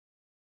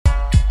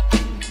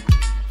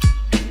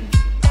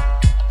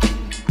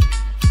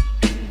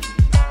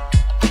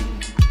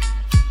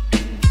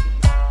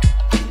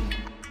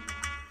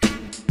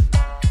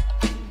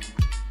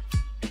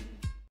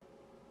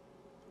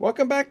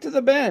welcome back to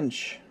the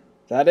bench.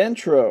 That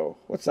intro,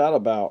 what's that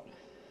about?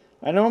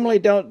 I normally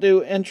don't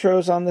do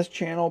intros on this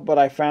channel, but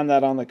I found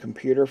that on the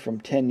computer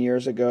from 10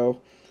 years ago.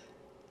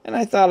 And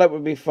I thought it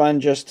would be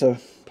fun just to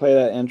play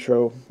that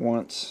intro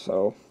once.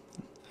 So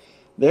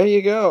there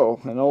you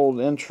go, an old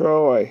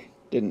intro I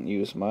didn't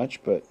use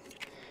much. But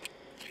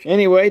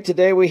anyway,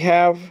 today we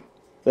have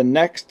the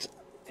next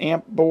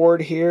amp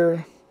board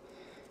here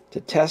to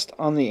test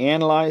on the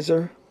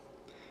analyzer.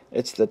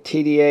 It's the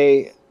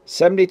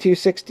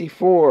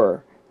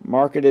TDA7264,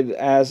 marketed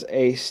as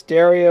a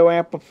stereo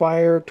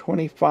amplifier,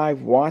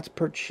 25 watts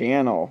per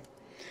channel.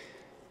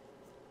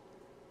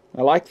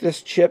 I like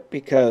this chip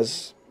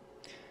because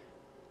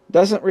it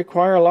doesn't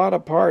require a lot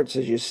of parts,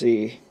 as you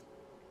see.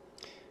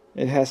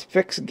 It has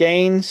fixed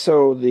gain,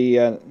 so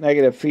the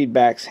negative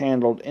feedback's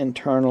handled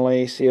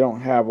internally, so you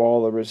don't have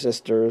all the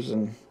resistors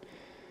and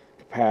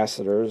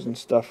capacitors and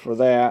stuff for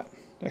that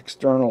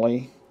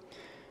externally.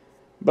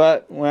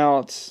 But, well,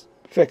 it's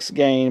fixed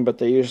gain, but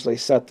they usually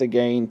set the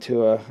gain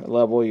to a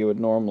level you would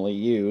normally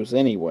use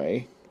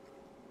anyway.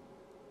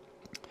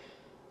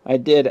 I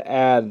did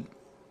add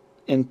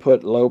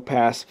input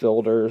low-pass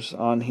filters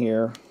on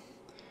here,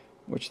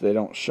 which they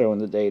don't show in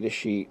the data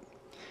sheet.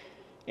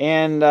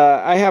 And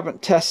I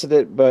haven't tested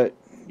it, but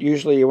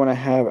usually you want to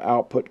have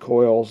output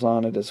coils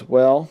on it as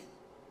well.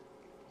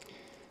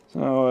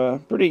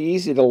 So pretty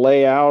easy to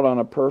lay out on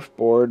a perf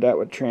board. That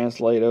would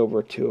translate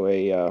over to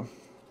a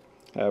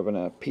having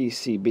a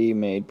PCB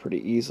made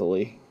pretty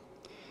easily.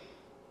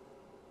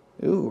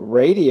 Ooh,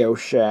 Radio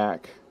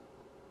Shack.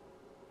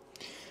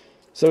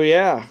 So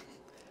yeah,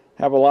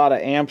 have a lot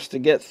of amps to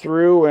get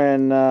through,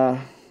 and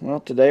well,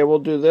 today we'll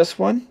do this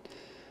one.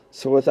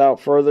 So without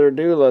further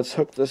ado, let's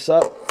hook this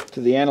up to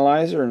the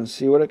analyzer and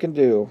see what it can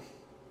do.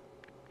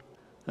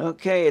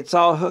 Okay, it's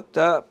all hooked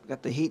up.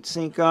 Got the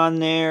heatsink on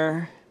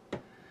there.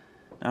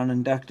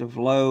 Non-inductive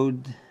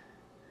load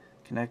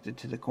connected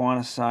to the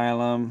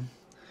Quantasylum.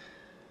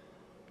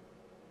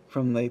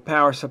 From the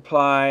power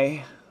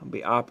supply, I'll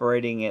be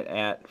operating it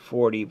at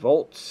 40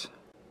 volts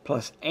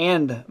plus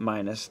and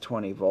minus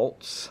 20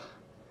 volts.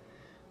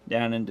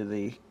 Down into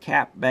the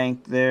cap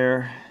bank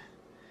there,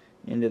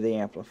 into the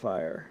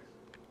amplifier.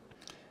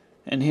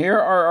 And here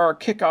are our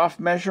kickoff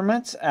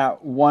measurements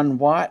at 1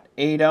 watt,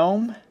 8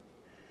 ohm,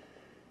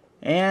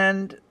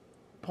 and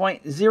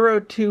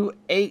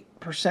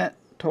 0.028%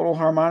 total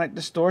harmonic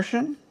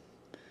distortion.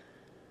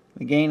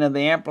 The gain of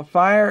the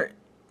amplifier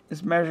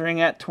is measuring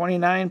at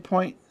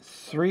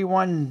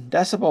 29.31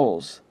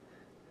 decibels.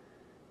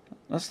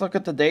 Let's look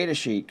at the data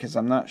sheet because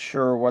I'm not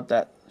sure what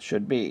that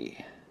should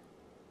be.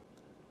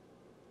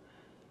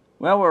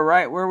 Well, we're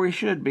right where we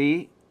should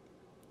be.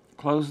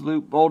 Closed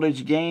loop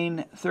voltage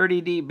gain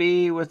 30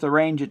 dB with a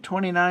range of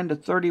 29 to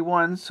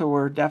 31, so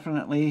we're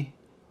definitely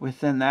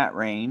within that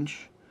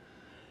range.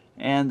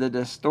 And the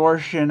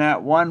distortion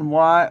at 1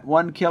 watt,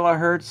 1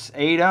 kilohertz,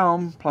 8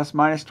 ohm, plus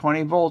minus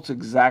 20 volts,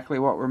 exactly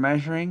what we're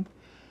measuring.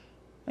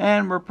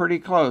 And we're pretty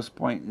close,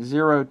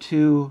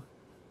 0.02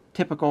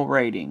 typical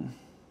rating.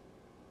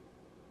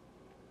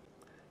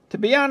 To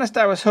be honest,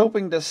 I was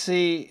hoping to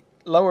see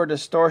lower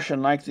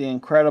distortion like the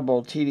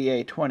incredible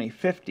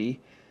TDA2050.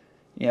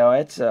 You know,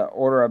 it's an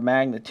order of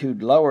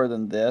magnitude lower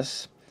than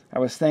this. I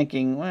was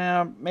thinking,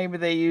 well, maybe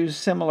they use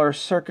similar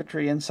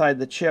circuitry inside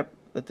the chip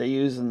that they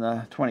use in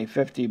the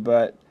 2050,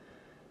 but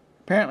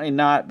apparently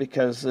not,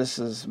 because this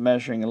is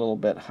measuring a little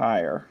bit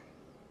higher.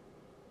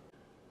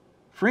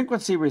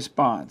 Frequency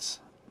response.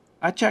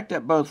 I checked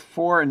at both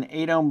 4 and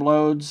 8 ohm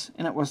loads,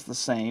 and it was the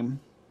same.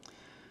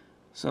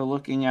 So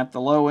looking at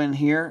the low end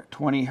here,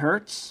 20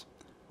 hertz.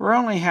 We're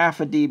only half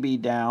a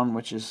dB down,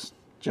 which is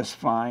just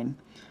fine.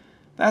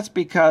 That's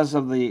because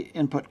of the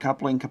input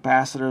coupling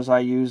capacitors I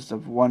used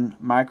of 1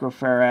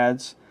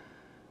 microfarads.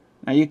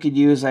 Now you could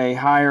use a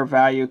higher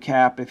value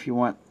cap if you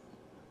want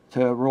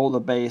to roll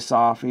the bass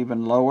off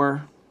even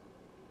lower.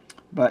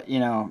 But, you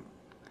know,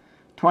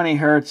 20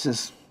 hertz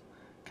is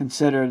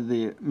considered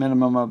the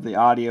minimum of the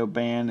audio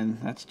band,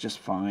 and that's just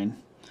fine.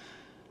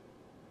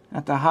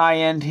 At the high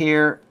end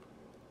here,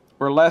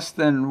 we're less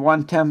than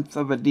 1/10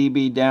 of a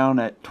dB down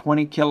at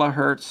 20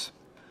 kilohertz.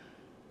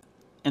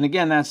 And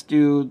again, that's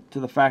due to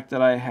the fact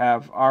that I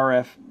have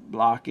RF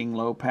blocking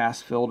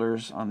low-pass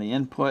filters on the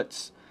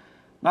inputs.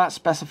 Not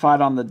specified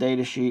on the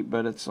data sheet,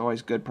 but it's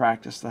always good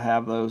practice to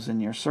have those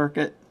in your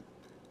circuit.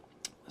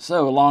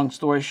 So, long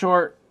story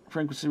short,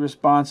 frequency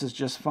response is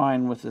just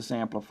fine with this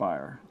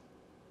amplifier.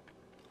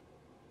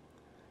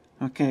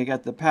 Okay,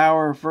 got the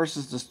power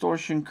versus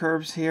distortion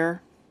curves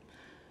here.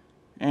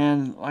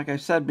 And like I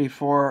said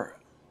before,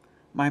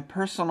 my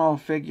personal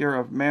figure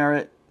of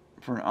merit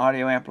for an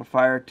audio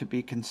amplifier to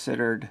be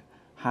considered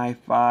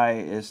hi-fi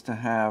is to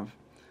have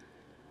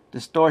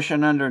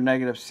distortion under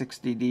negative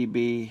 60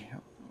 dB.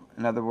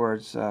 In other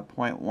words,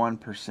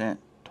 0.1%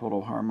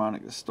 total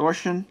harmonic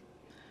distortion.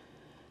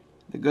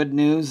 The good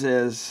news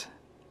is,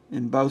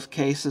 in both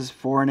cases,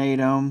 4 and 8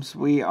 ohms,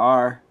 we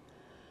are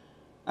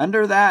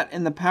under that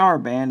in the power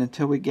band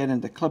until we get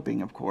into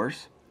clipping, of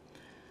course.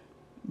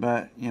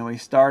 But, you know, we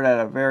start at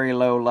a very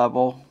low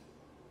level.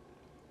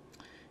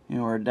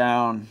 we're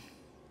down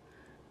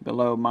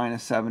below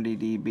minus 70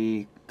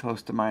 dB,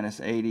 close to minus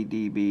 80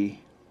 dB.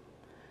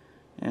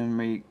 And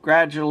we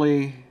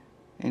gradually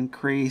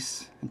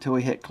increase until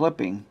we hit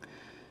clipping.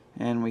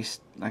 And we,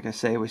 like I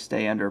say, we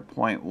stay under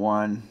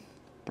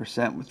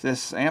 0.1% with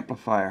this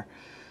amplifier.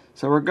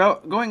 So we're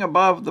going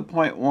above the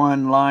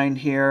 0.1 line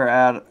here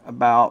at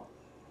about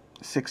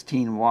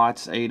 16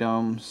 watts, 8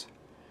 ohms.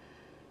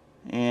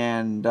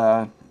 And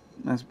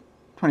that's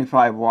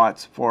 25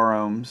 watts, 4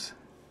 ohms.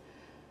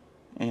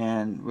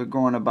 And we're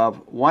going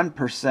above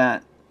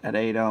 1% at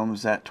 8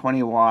 ohms at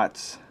 20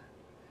 watts.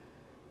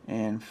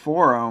 And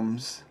 4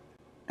 ohms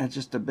at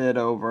just a bit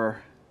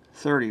over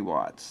 30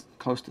 watts,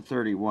 close to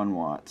 31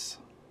 watts.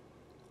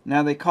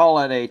 Now they call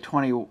it a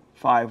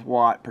 25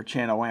 watt per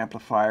channel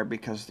amplifier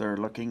because they're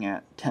looking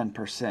at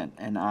 10%,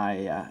 and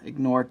I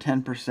ignore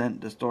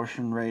 10%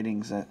 distortion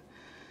ratings. That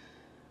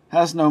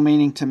has no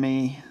meaning to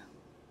me.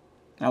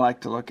 I like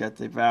to look at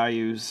the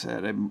values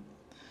at a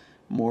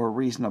more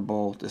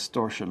reasonable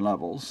distortion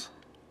levels.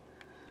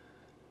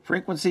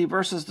 Frequency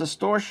versus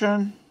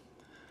distortion.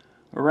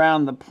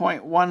 Around the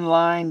 0.1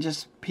 line,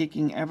 just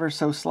peaking ever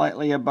so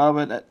slightly above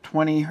it at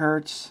 20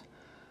 hertz.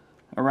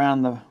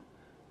 Around the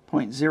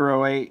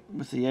 0.08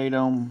 with the 8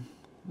 ohm,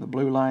 the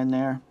blue line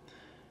there.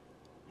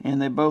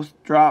 And they both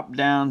drop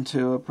down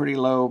to a pretty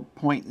low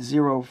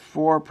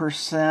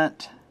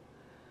 0.04%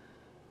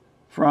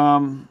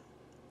 from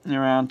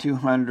around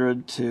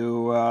 200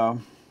 to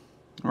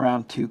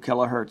around 2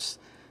 kilohertz.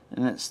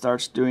 And it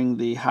starts doing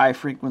the high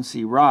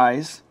frequency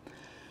rise.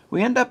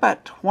 We end up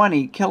at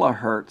 20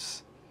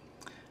 kilohertz.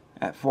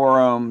 At 4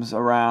 ohms,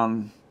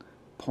 around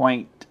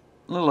a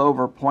little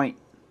over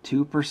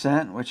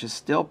 0.2%, which is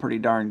still pretty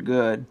darn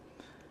good,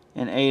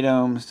 and 8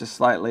 ohms to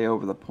slightly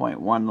over the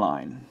 0.1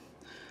 line.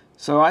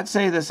 So I'd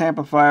say this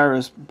amplifier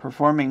is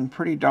performing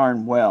pretty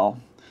darn well.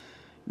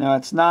 Now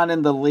it's not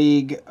in the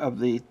league of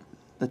the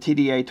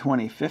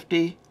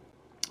TDA2050,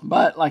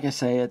 but like I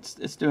say,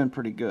 it's doing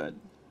pretty good.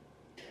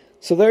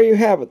 So there you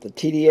have it, the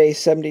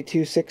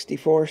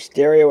TDA7264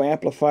 stereo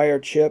amplifier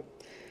chip.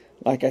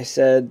 Like I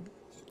said,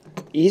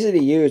 easy to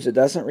use. It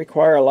doesn't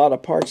require a lot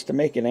of parts to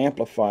make an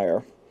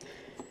amplifier.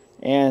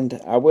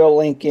 And I will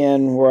link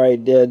in where I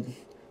did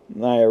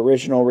my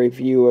original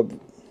review of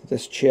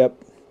this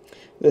chip.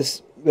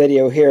 This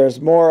video here is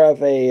more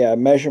of a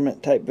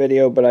measurement type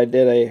video, but I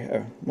did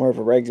a more of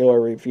a regular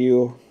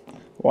review a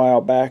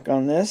while back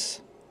on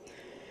this.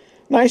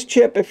 Nice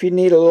chip if you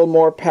need a little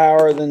more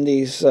power than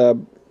these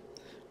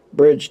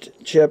bridged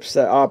chips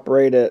that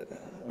operate at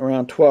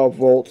around 12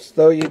 volts,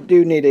 though you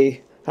do need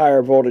a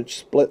higher voltage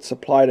split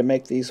supply to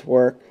make these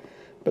work,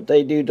 but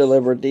they do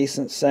deliver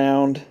decent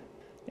sound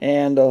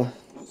and a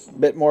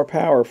bit more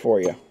power for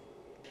you.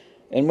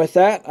 And with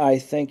that, I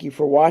thank you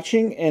for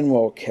watching, and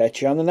we'll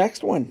catch you on the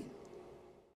next one.